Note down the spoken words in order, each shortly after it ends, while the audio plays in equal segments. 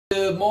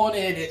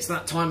morning, it's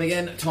that time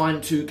again. Time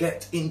to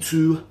get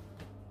into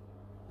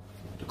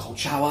the cold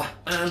shower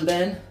and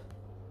then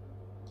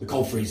the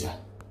cold freezer.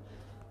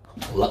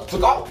 Let's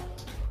go!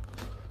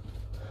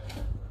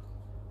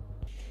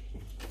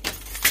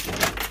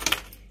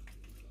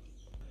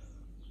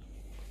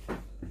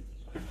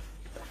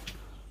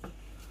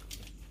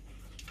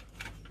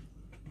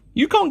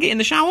 You can't get in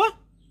the shower?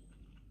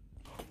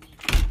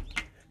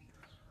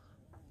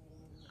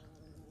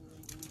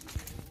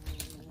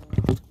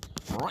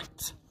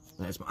 Right,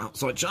 there's my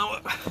outside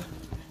shower.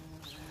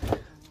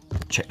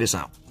 Check this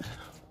out.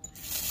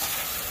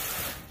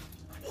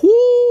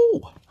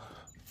 Whoo!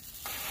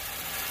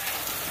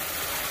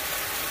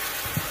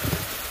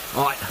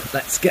 Right,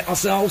 let's get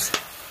ourselves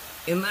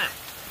in there.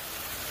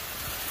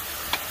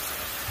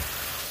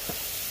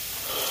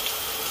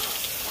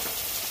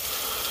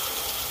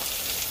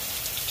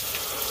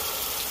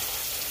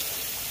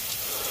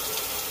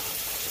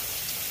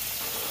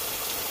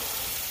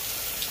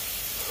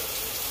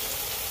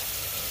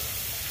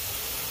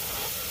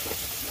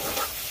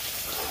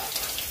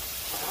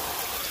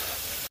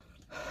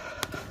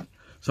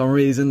 For some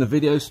reason the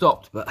video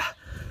stopped, but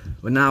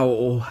we're now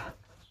all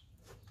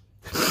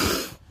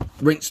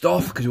rinsed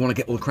off because we want to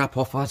get all the crap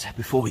off us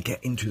before we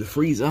get into the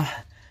freezer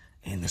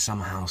in the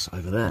summer house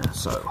over there.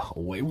 So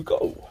away we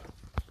go.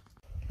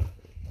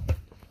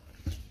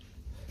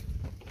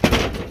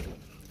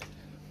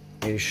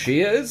 Here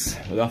she is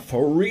with our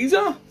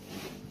freezer.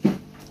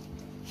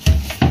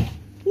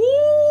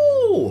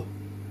 Woo!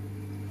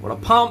 What a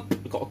pump!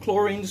 We've got a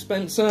chlorine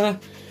dispenser.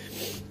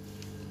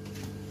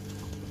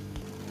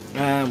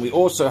 And we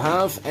also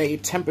have a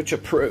temperature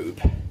probe,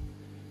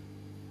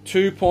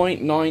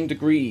 2.9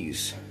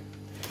 degrees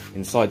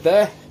inside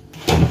there.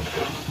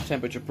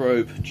 Temperature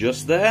probe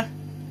just there,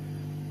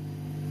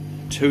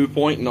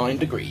 2.9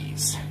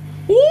 degrees.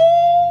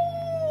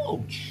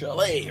 Woo!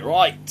 Chilly,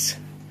 right.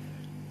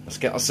 Let's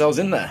get ourselves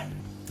in there.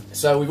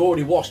 So we've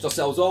already washed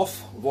ourselves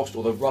off. We've washed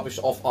all the rubbish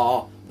off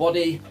our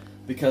body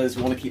because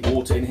we want to keep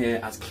water in here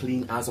as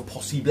clean as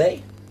possible.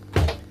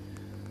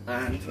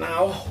 And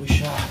now we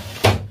shall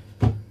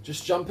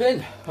just jump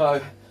in.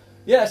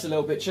 Yeah, it's a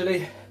little bit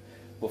chilly,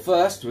 but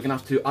first we're gonna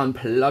have to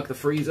unplug the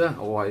freezer,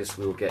 otherwise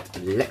we'll get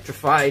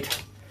electrified.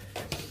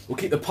 We'll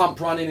keep the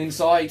pump running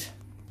inside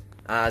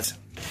as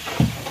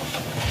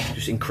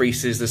just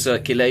increases the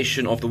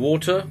circulation of the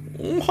water.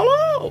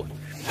 Hello!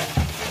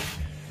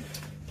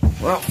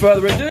 Without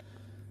further ado,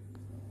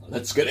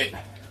 let's get in.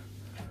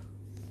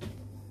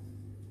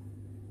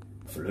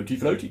 Floaty,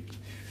 floaty.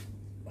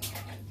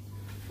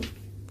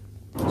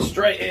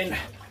 Straight in,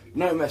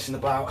 no messing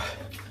about.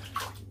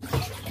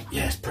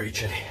 Yeah, it's pretty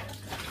chilly.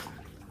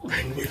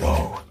 In we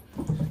go.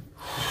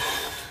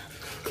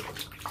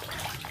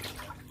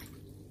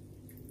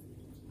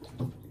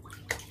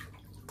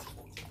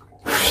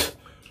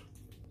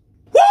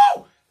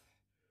 Woo!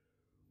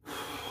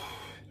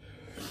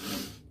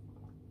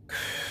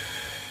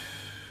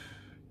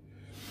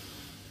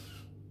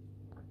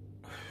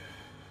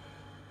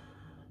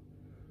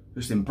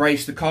 Just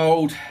embrace the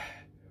cold.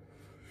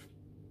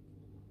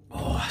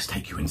 Oh, let's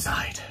take you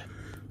inside.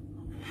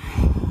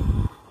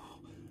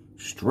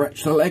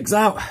 Stretch the legs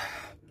out.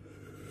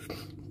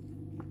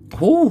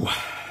 Ooh.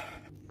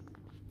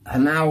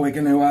 And now we're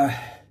going to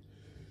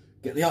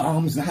get the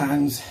arms, the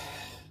hands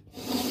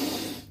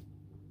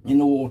in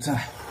the water.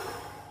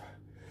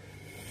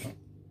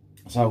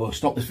 So we'll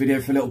stop this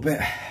video for a little bit.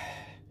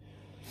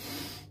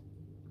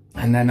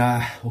 And then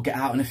we'll get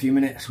out in a few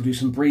minutes. We'll do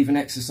some breathing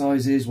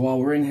exercises while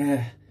we're in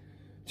here.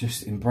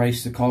 Just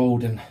embrace the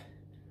cold and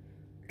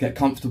get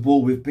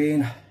comfortable with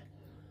being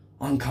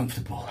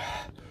uncomfortable.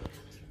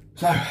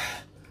 So,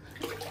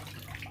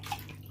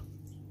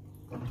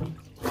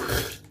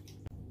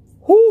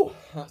 whew,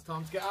 that's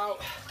time to get out.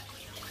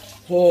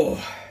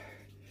 Oh,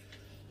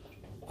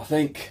 I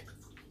think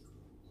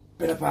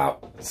been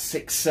about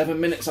 6-7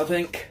 minutes, I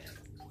think.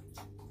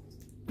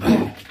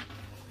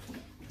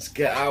 Let's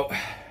get out.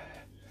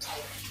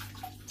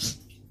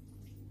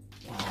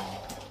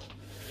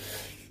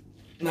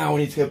 Now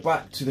we need to go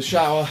back to the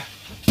shower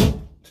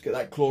to get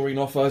that chlorine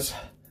off us.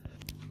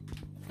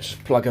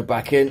 Just plug her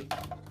back in.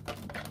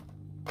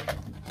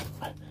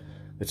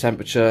 The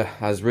temperature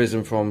has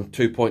risen from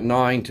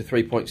 2.9 to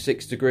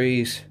 3.6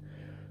 degrees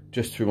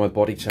just through my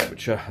body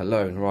temperature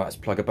alone. Right, let's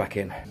plug her back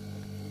in.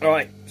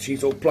 Right,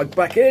 she's all plugged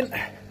back in.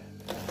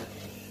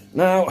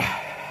 Now,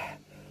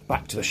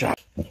 back to the shower.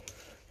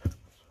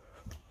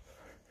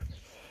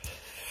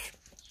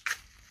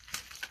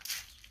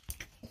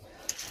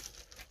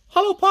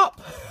 Hello,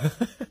 Pop!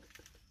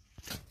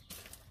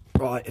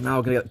 Right, and now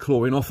we're going to get the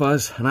chlorine off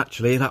us, and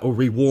actually that will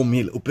re-warm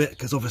me a little bit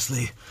because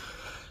obviously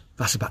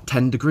that's about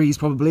 10 degrees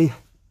probably.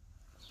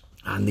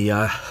 And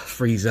the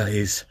freezer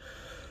is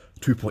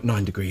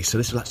 2.9 degrees, so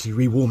this will actually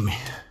re-warm me,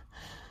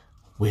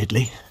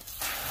 weirdly.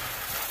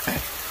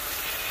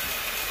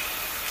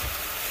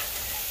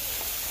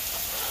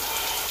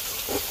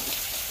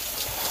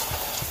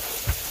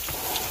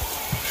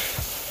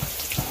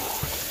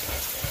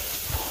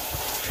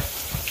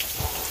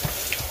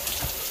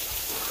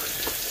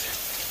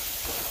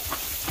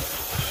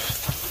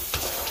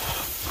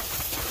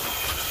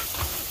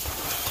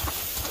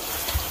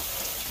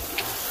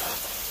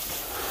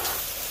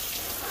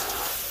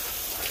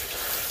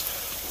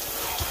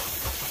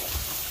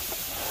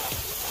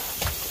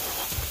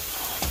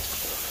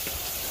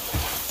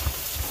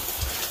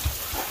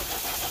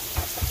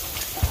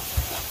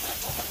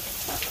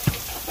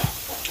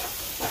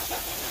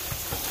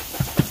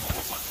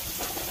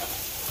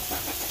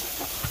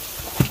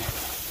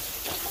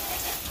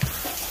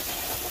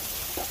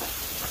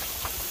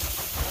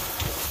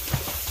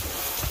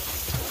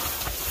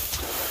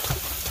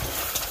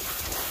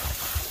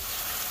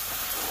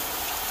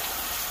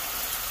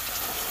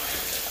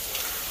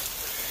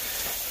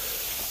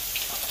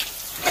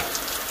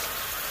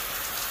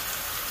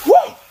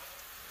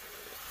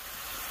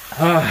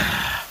 And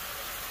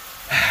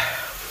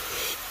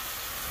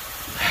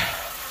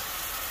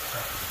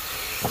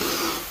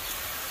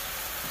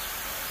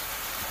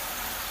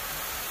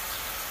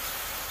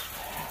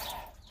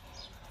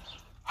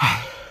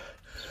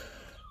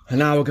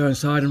now we'll go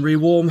inside and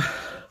re-warm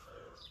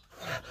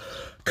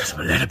because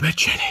I'm a little bit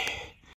chilly.